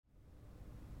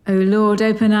O Lord,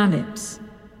 open our lips,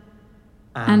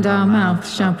 and our mouth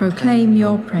shall proclaim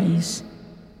your praise.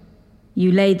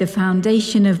 You laid the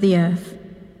foundation of the earth,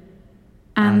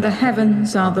 and the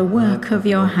heavens are the work of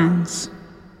your hands.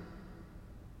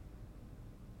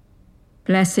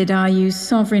 Blessed are you,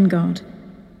 sovereign God,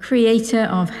 creator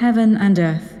of heaven and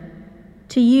earth.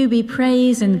 To you be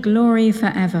praise and glory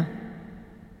forever.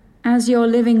 As your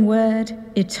living word,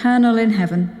 eternal in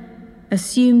heaven,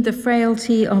 assumed the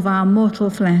frailty of our mortal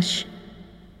flesh,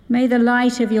 may the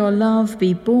light of your love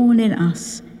be born in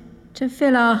us, to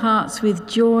fill our hearts with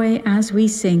joy as we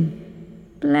sing.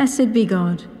 Blessed be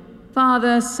God,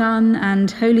 Father, Son,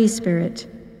 and Holy Spirit.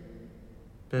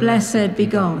 Blessed be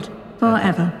God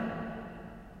forever.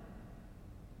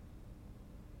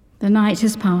 The night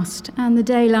has passed, and the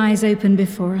day lies open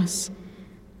before us.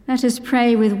 Let us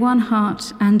pray with one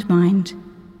heart and mind.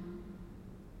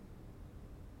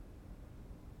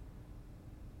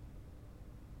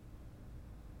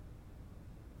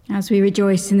 As we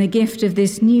rejoice in the gift of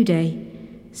this new day,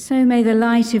 so may the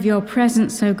light of your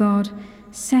presence, O God,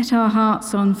 set our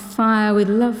hearts on fire with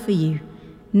love for you,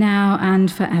 now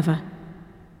and forever.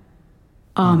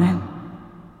 Amen.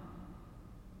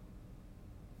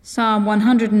 Psalm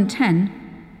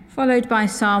 110, followed by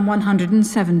Psalm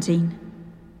 117.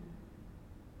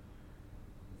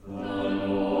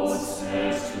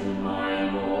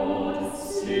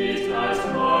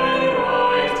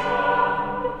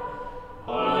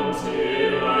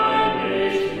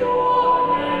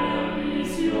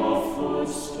 Your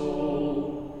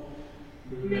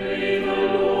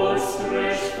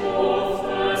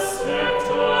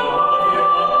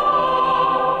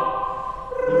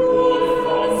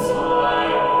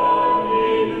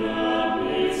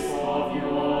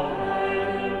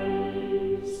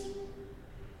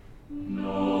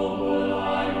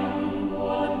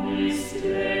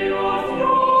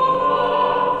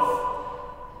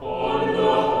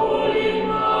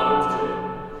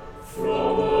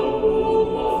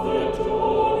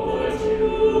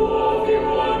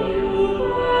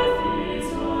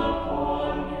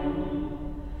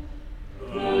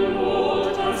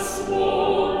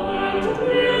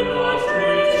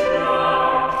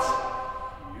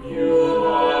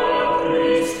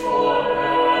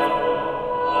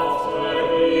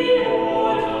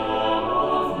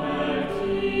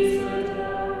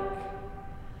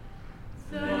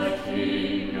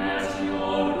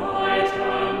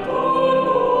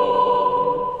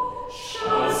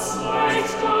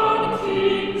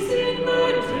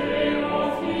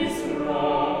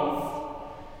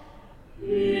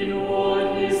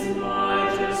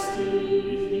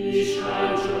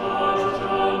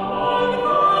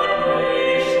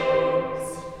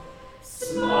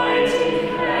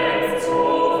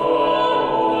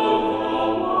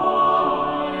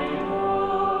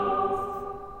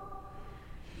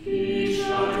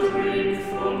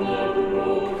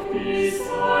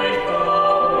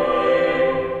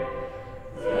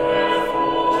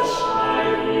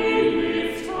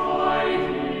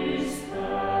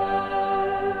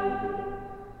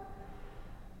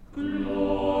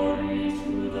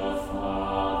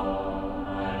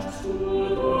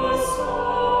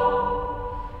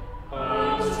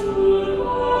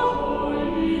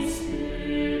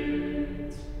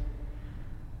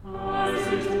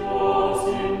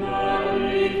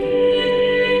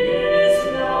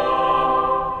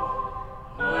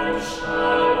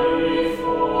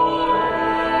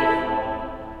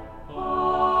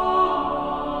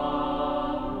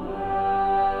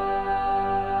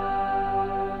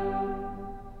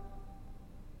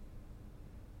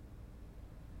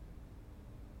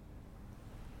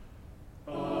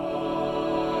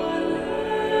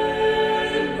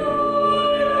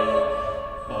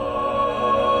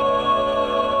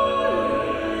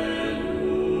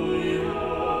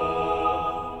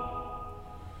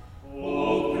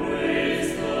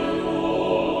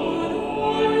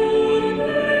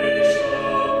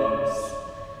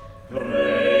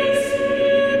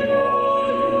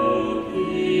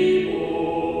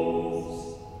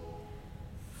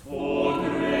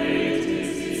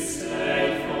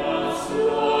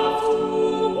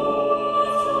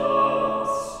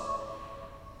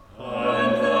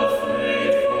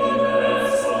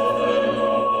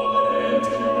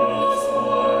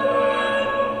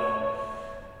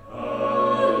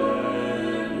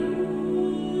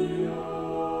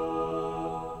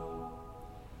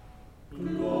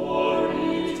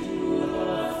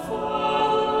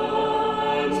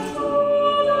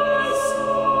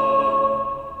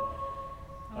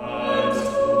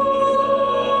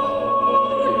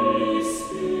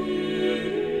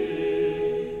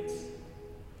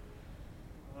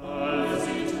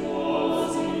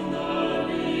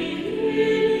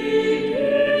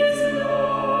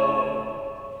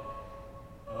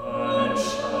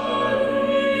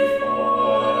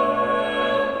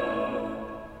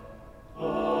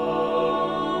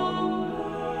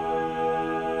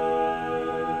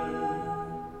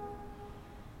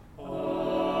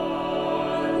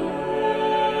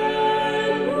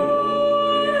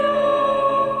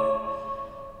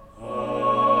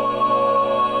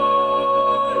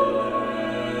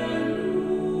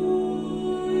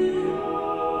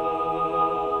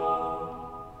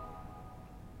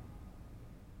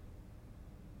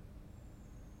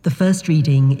The first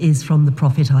reading is from the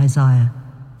prophet Isaiah,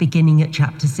 beginning at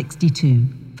chapter 62,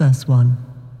 verse 1.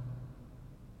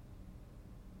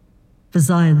 For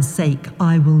Zion's sake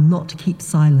I will not keep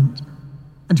silent,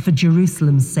 and for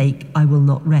Jerusalem's sake I will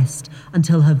not rest,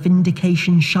 until her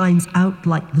vindication shines out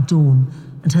like the dawn,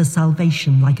 and her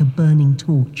salvation like a burning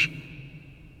torch.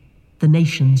 The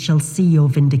nations shall see your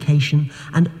vindication,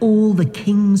 and all the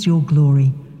kings your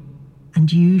glory,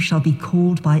 and you shall be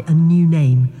called by a new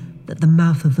name that the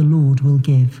mouth of the Lord will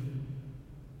give.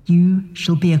 You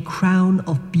shall be a crown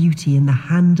of beauty in the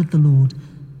hand of the Lord,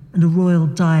 and a royal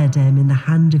diadem in the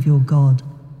hand of your God.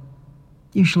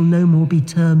 You shall no more be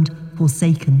termed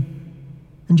forsaken,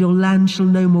 and your land shall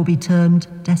no more be termed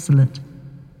desolate.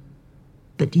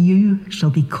 But you shall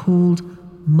be called,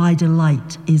 my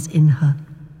delight is in her,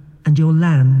 and your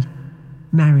land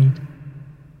married.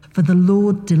 For the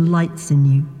Lord delights in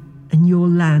you, and your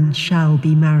land shall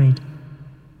be married.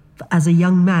 For as a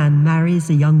young man marries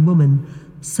a young woman,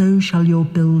 so shall your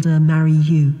builder marry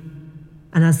you.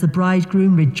 And as the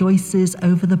bridegroom rejoices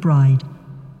over the bride,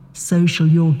 so shall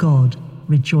your God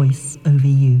rejoice over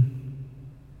you.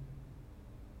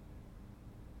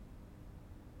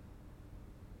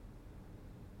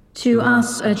 To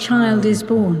us a child is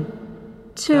born,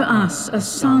 to us a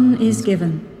son is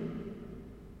given.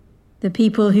 The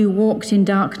people who walked in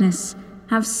darkness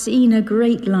have seen a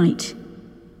great light.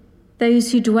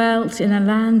 Those who dwelt in a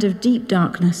land of deep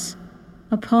darkness,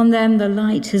 upon them the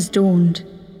light has dawned.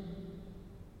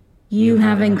 You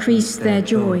have increased their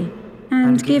joy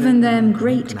and given them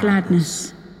great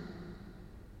gladness.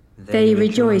 They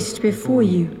rejoiced before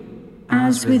you,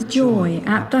 as with joy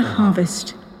at the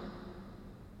harvest.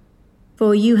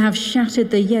 For you have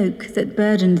shattered the yoke that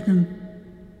burdened them,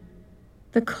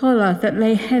 the collar that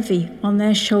lay heavy on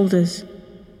their shoulders.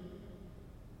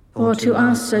 For to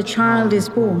us a child is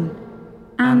born,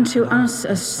 and to us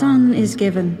a son is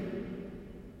given.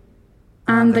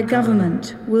 And the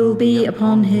government will be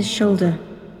upon his shoulder,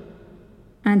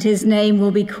 and his name will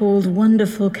be called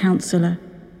Wonderful Counselor,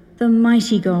 the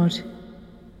Mighty God,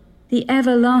 the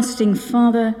Everlasting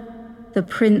Father, the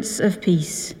Prince of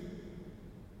Peace.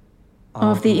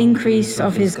 Of the increase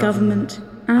of his government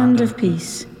and of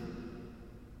peace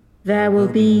there will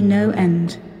be no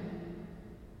end,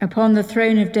 upon the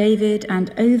throne of David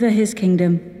and over his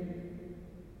kingdom,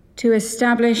 to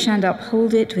establish and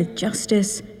uphold it with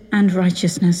justice and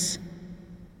righteousness,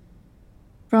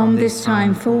 from this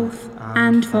time forth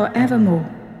and forevermore.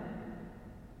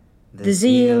 The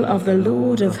zeal of the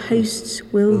Lord of hosts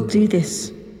will do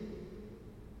this.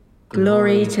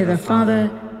 Glory to the Father,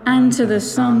 and to the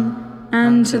Son,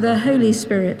 and to the Holy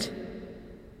Spirit,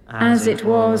 as it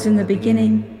was in the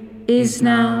beginning, is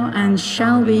now, and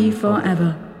shall be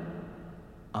forever.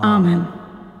 Amen.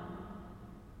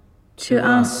 To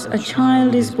us a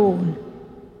child is born,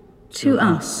 to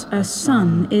us a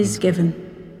son is given.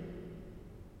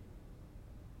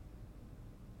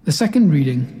 The second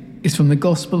reading is from the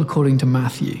Gospel according to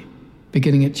Matthew,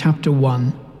 beginning at chapter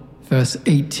 1, verse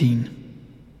 18.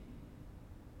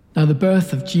 Now the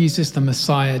birth of Jesus the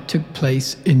Messiah took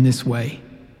place in this way.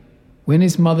 When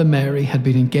his mother Mary had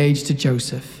been engaged to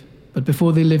Joseph, but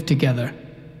before they lived together,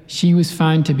 she was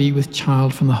found to be with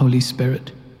child from the Holy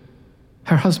Spirit.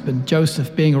 Her husband,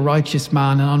 Joseph, being a righteous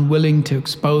man and unwilling to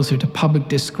expose her to public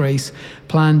disgrace,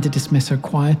 planned to dismiss her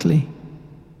quietly.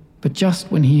 But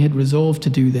just when he had resolved to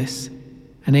do this,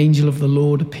 an angel of the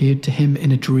Lord appeared to him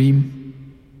in a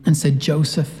dream and said,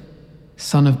 Joseph,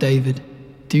 son of David,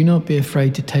 do not be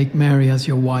afraid to take Mary as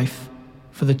your wife,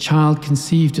 for the child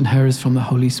conceived in her is from the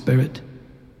Holy Spirit.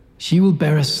 She will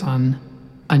bear a son,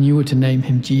 and you are to name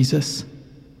him Jesus,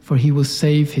 for he will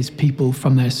save his people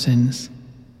from their sins.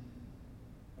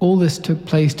 All this took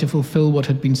place to fulfill what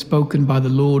had been spoken by the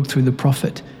Lord through the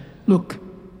prophet. Look,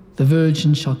 the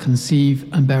virgin shall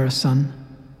conceive and bear a son,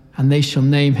 and they shall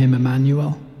name him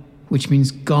Emmanuel, which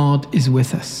means God is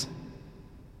with us.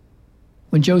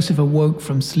 When Joseph awoke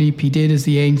from sleep, he did as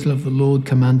the angel of the Lord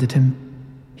commanded him.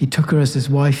 He took her as his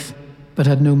wife, but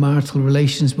had no marital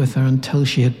relations with her until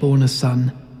she had borne a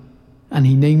son, and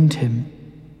he named him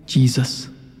Jesus.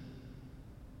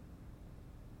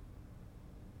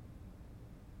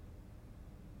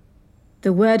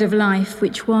 The word of life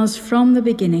which was from the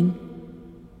beginning,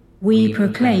 we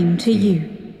proclaim to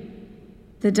you.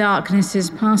 The darkness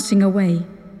is passing away,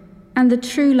 and the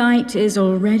true light is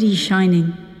already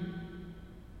shining.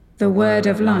 The word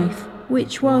of life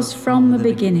which was from the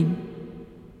beginning,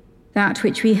 that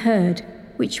which we heard,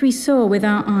 which we saw with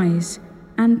our eyes,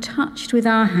 and touched with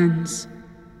our hands,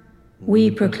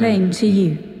 we proclaim to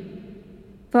you.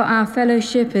 For our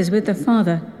fellowship is with the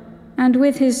Father, and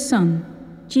with his Son,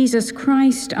 Jesus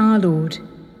Christ our Lord.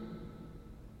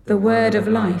 The word of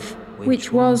life,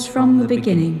 which was from the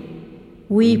beginning,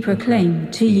 we proclaim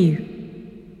to you.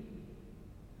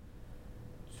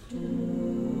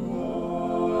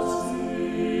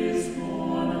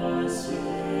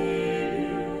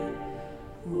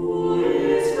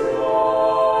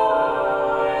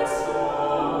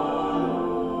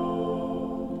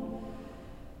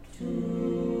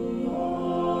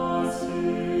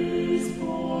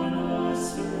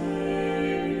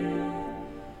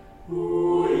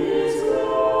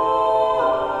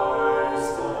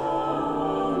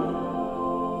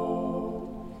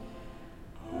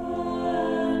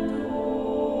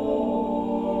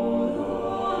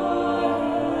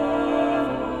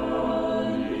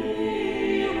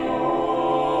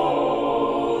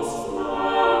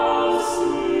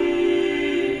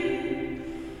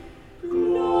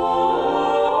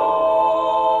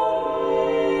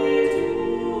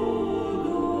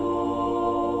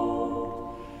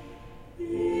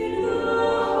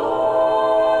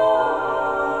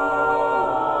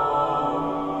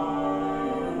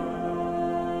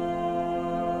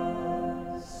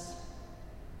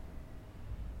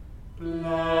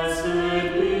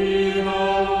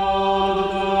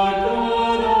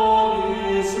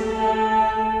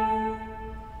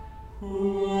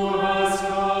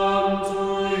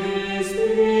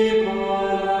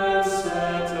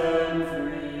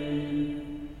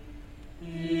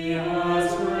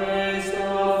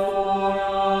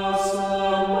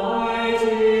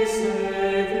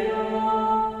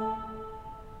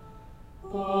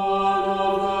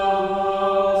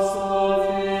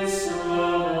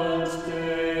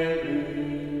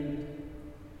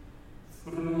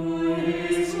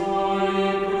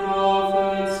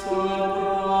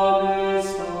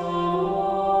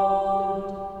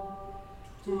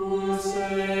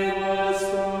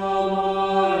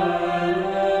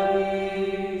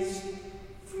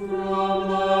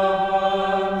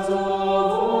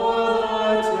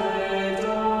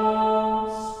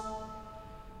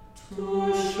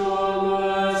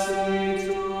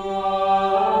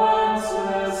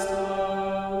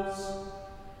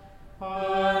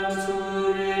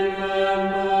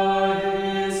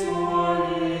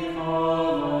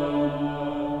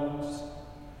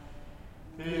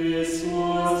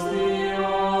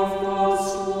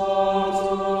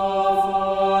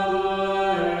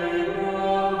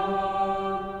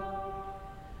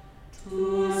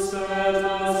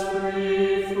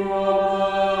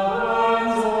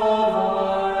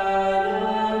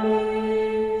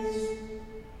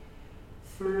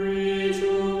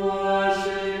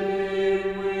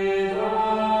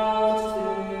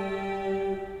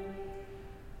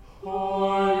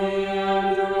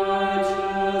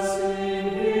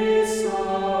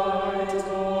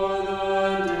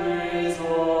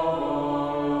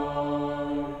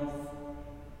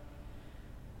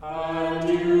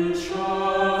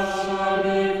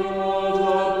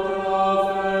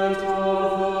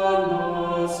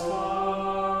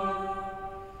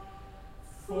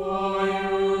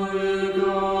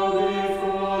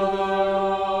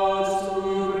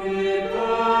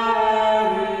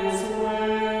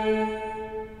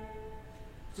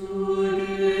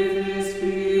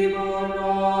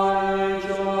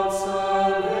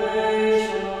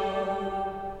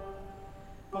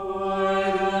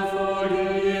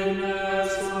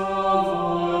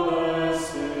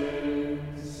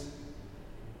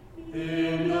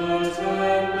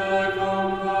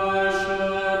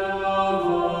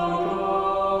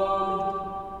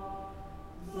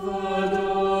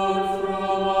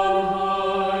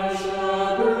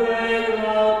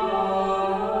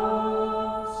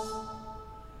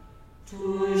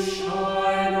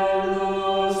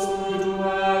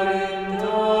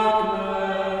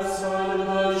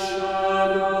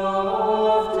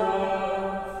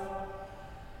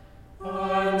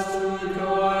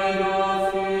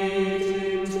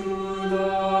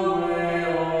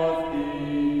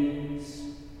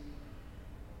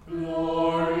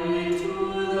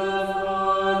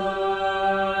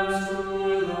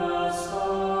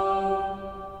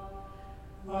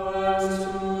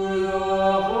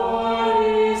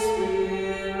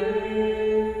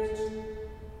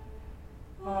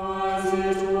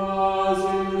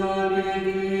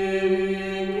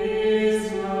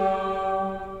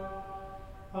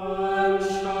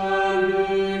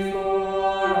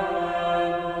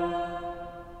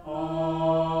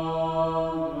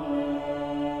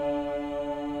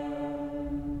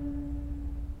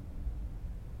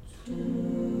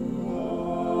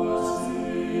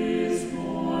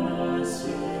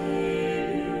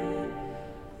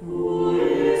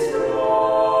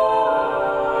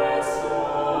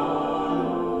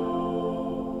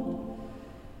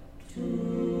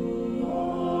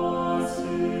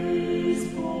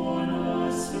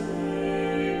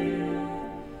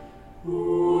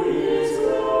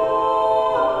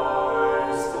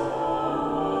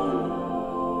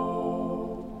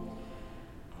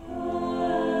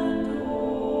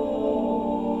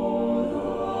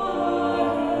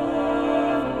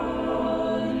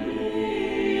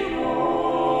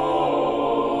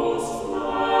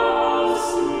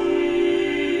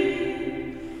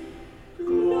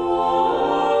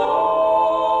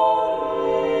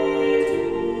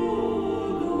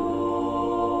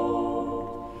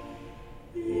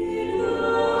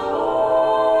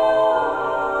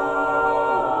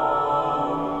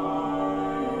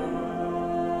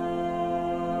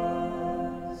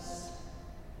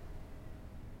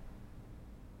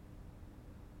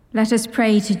 Let us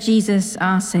pray to Jesus,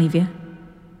 our Saviour.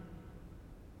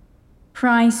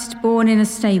 Christ, born in a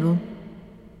stable,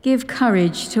 give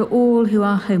courage to all who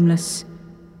are homeless.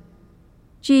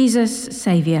 Jesus,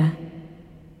 Saviour,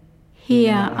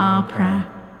 hear our prayer.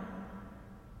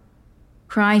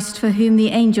 Christ, for whom the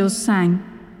angels sang,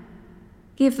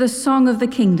 give the song of the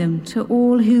kingdom to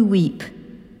all who weep.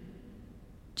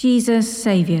 Jesus,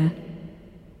 Saviour,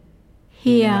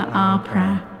 hear our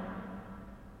prayer.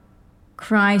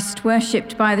 Christ,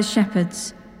 worshipped by the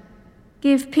shepherds,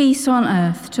 give peace on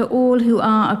earth to all who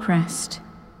are oppressed.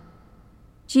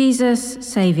 Jesus,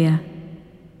 Saviour,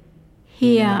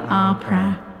 hear our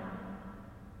prayer.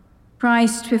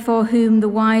 Christ, before whom the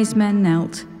wise men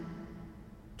knelt,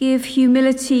 give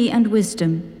humility and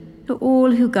wisdom to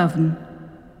all who govern.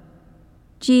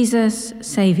 Jesus,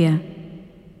 Saviour,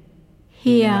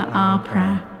 hear our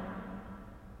prayer.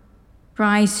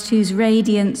 Christ, whose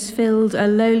radiance filled a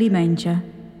lowly manger,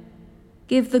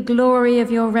 give the glory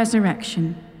of your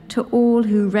resurrection to all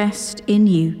who rest in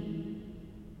you.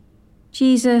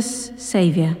 Jesus,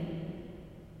 Saviour,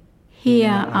 hear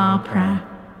our prayer.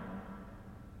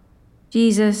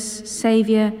 Jesus,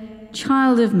 Saviour,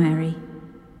 Child of Mary,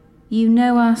 you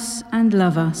know us and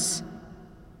love us.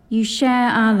 You share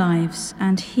our lives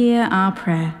and hear our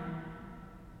prayer.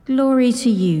 Glory to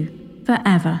you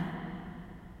forever.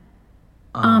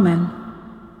 Amen.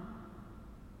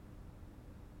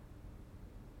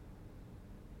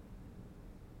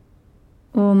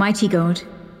 Almighty God,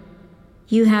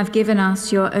 you have given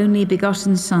us your only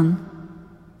begotten Son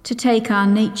to take our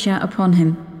nature upon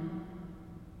him,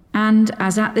 and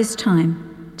as at this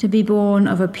time to be born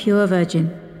of a pure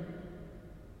virgin.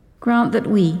 Grant that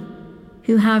we,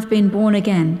 who have been born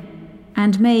again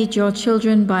and made your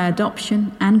children by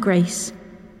adoption and grace,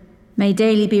 may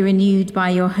daily be renewed by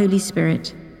your Holy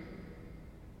Spirit.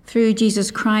 Through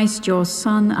Jesus Christ, your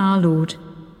Son, our Lord,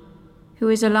 who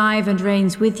is alive and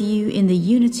reigns with you in the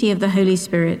unity of the Holy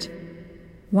Spirit,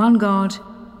 one God,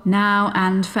 now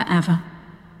and forever.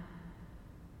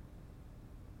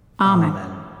 Amen.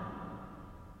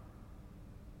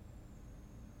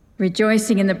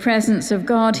 Rejoicing in the presence of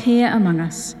God here among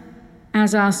us,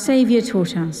 as our Saviour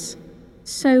taught us,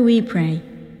 so we pray.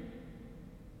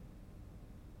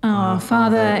 Our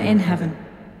Father in heaven,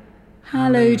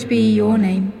 hallowed be your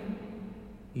name.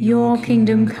 Your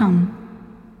kingdom come,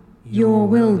 your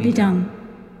will be done,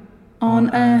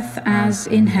 on earth as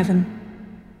in heaven.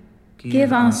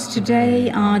 Give us today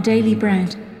our daily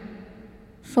bread.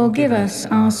 Forgive us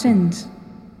our sins,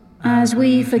 as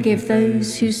we forgive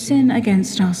those who sin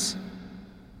against us.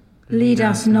 Lead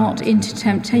us not into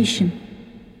temptation,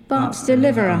 but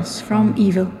deliver us from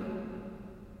evil.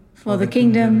 For the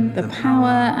kingdom, the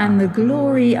power, and the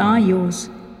glory are yours,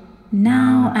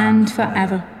 now and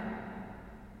forever.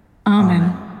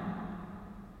 Amen.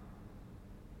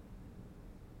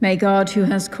 May God, who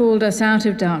has called us out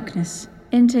of darkness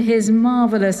into his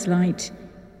marvelous light,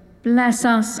 bless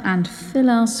us and fill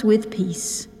us with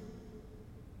peace.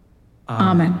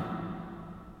 Amen.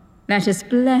 Let us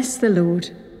bless the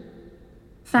Lord.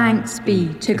 Thanks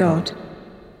be to God.